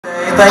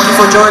thank you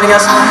for joining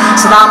us.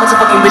 Salamat sa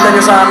pag-imbita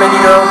nyo sa amin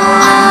dito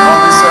on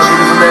this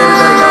beautiful day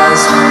today, guys.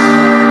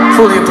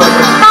 Fully a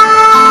pleasure.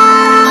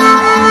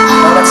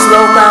 Now let's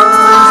slow down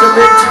things a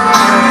bit.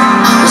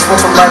 Just for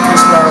some light,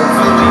 this love.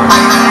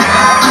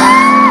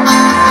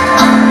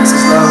 This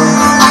is love.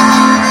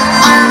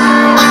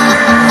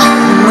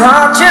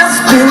 I've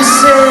just been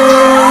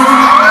saying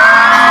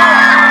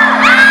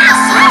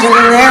you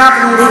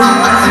never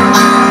leave.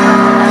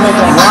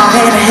 Why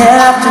did it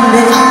have to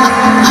be?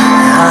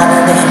 How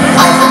did it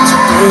have to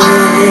be?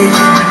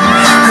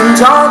 And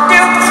don't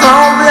you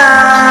throw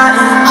blind.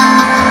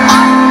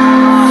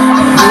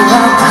 You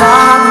are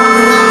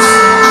powerless.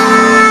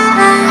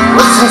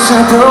 Wasn't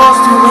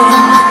supposed to be.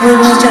 We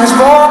were just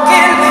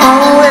walking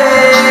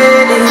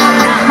away.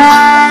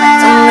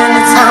 So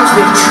many times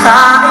we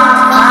tried.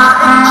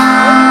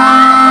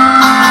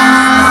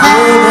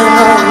 Holding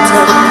on to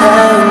the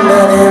pain,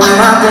 but in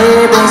my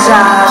baby's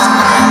eyes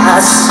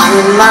I see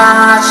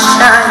my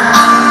shine.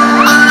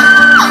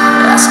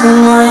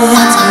 Asking why you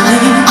had to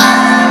leave.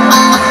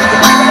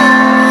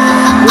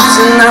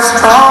 Wishing I was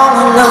strong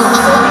enough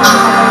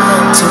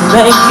to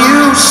make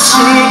you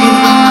see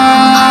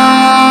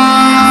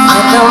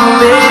that the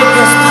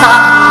biggest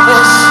part of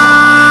this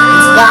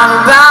is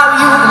not about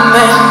you and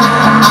me.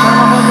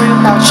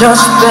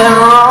 Just been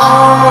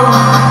wrong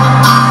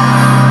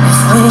if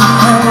we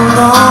held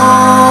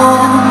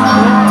on.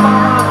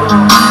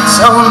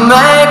 So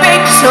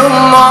maybe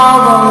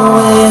tomorrow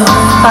we'll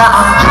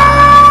find.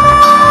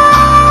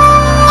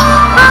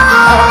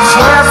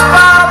 Just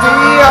for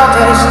the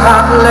others,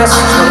 heartless,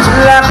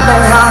 left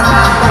behind.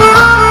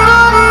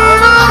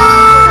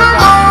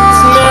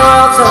 These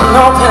mirrors an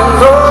open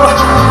door.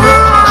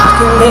 I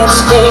can get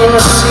scared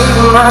to see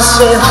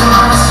myself.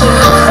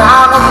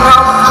 I don't know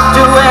what to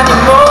do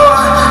anymore.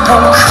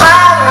 I'm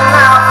crying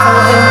out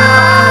for him.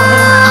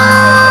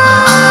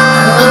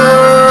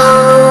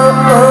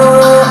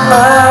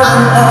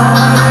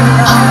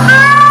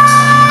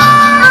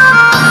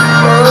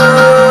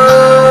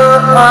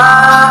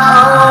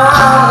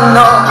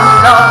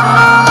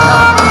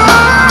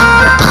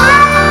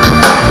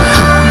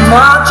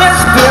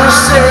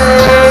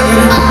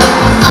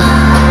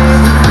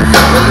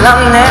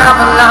 I'm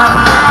never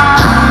not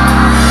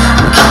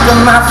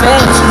keeping my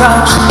fingers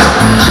crossed,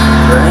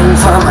 praying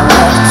for my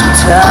luck to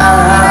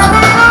turn.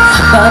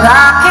 But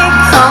I keep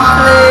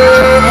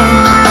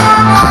complaining,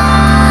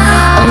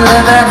 I'm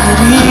living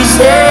it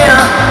easy.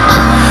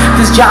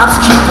 This job's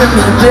keeping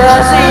me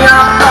busy,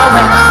 I'm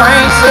going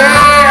crazy.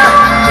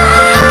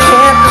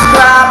 Can't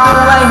describe the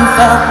way you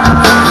felt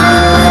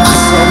when you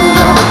said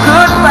your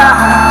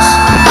goodbyes.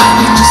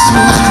 It just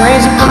seems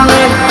crazy for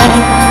me to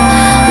think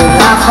that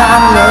I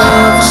found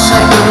love a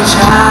second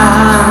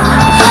time.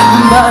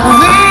 But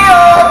we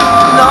all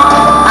know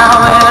how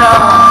it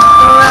all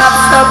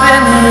wraps up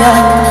in the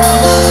end.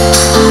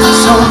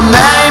 So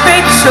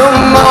maybe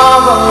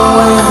tomorrow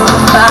we'll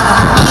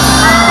find.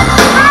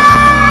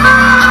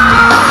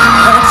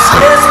 It's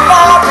his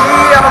fault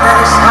the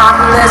others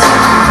heartless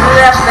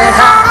left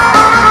behind.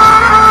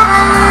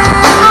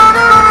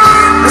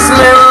 This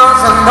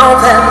mirror's an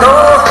open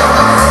door.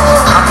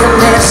 I can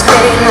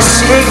escape and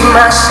see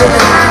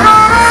myself.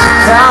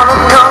 I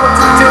don't know what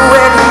to do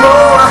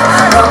anymore.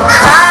 I'm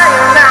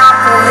crying out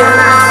for him.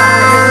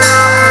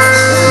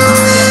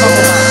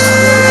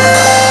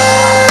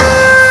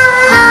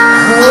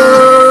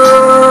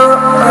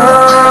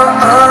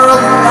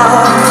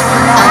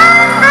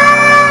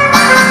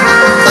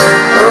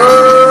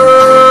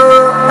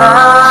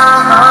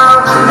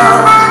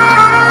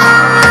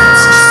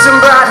 It's just a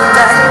brighter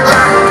night.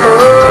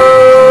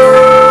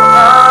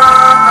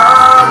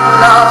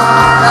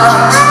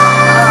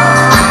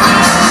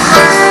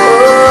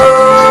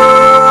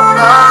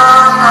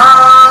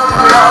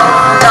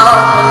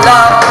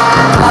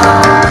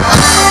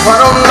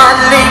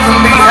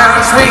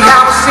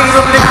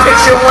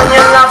 When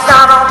your love's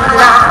not on the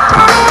line,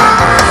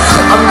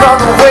 I'm on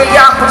the way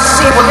out, but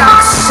see what I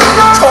see.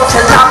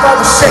 Torture life,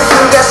 always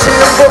second guessing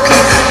the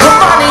bookie. The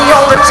money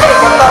on the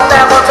table, thought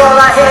that was all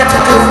I had to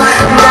do.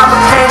 Never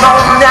came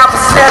home, never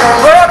said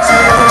a word to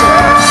you.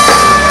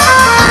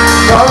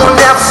 No one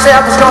ever said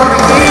it was gonna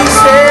be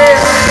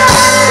easy.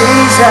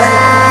 Easy.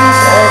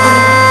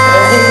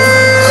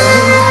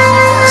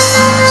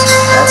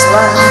 That's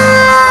life.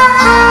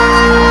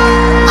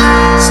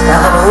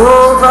 Start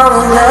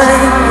over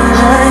again.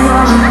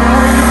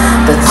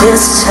 But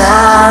this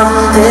time,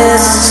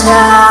 let's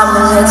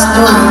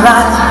do it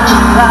right.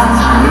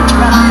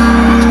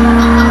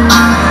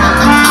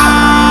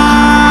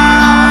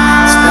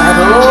 Start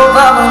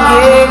over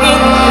again.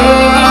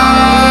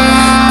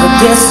 But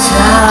this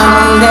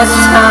time,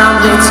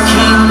 let's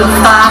keep the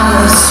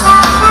fires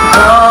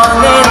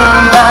burning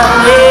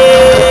again.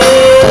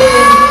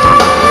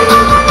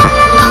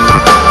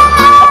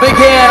 A big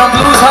hand on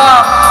Blues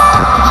Harp.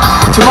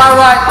 To my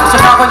right,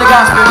 Chicago in the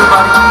gospel,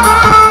 everybody.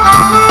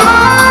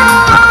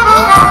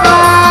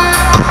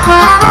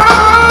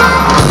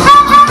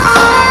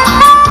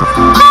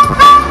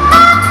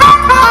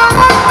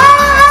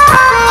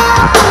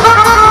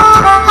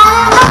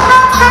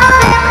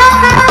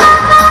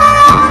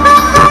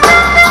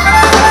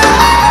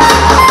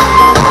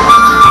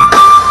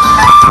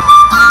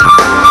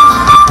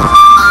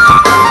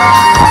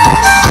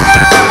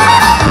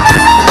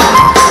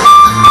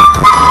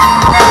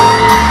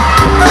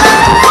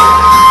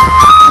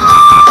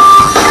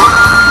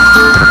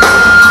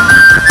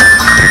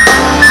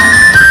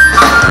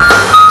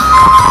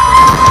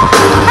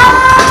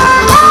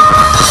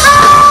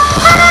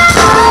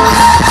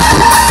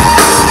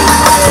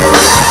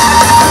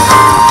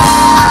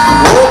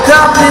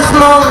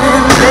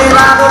 morning, day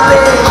by the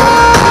day.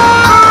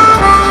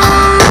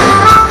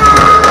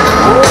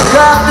 Woke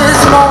up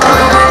this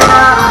morning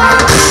and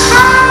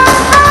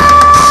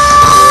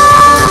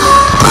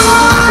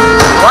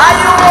why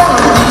you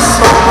wanna be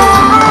so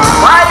cool?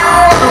 Why you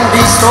wanna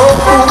be so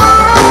cool?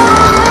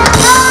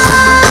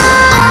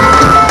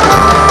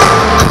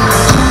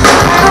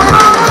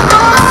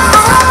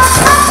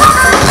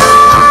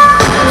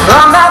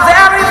 From the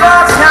very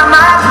first time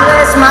I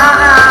placed my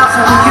eyes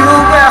on you,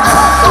 girl,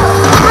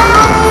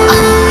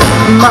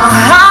 my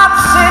heart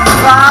said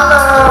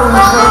follow.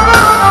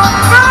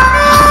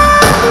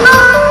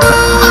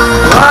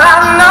 What I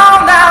know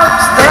now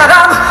is that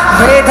I'm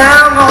way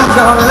down on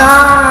your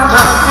line,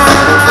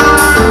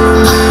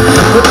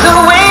 but the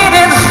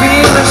waiting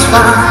feels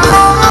fine.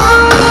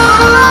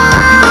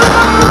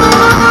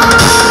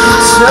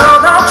 So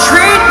don't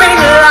treat me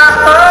like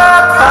a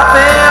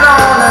puppet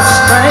on a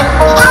string,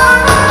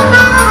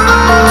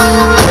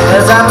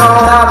 'cause I know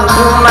how to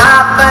do my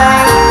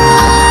thing.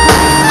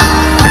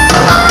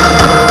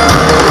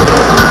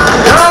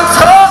 Don't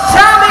talk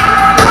to me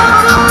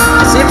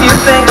as if you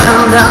think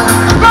I'm done.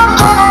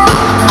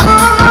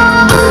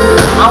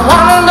 I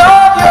wanna know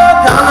you're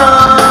gonna.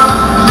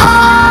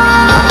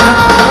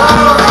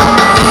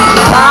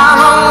 I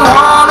don't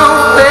wanna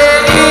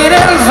wait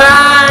in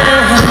vain.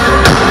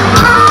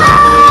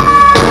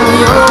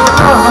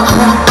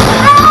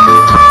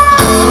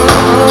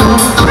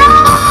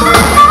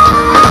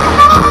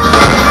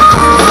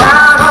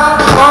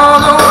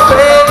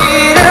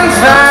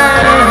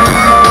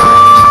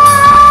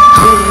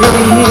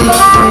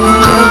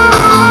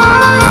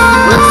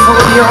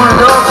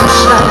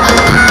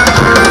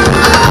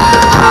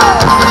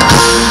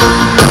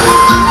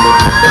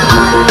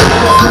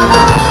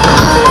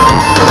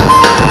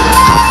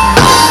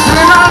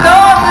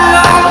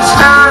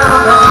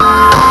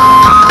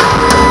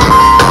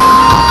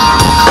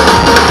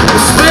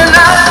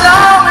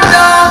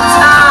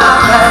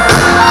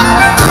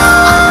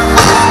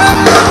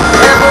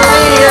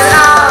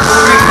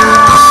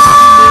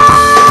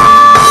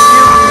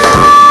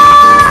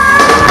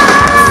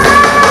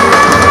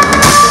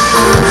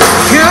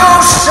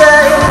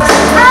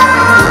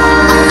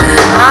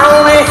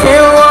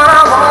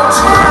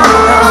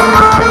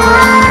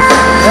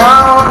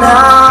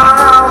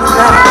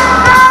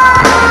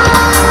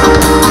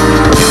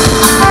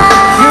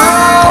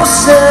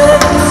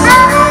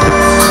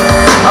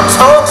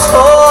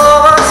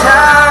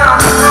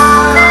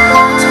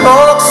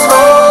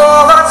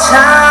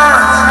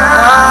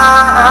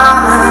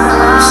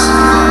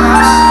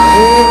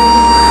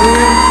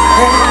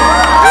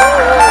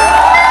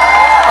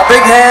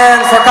 Big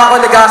hand for Kako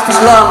Legaspi's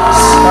lungs.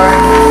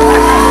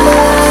 Sorry.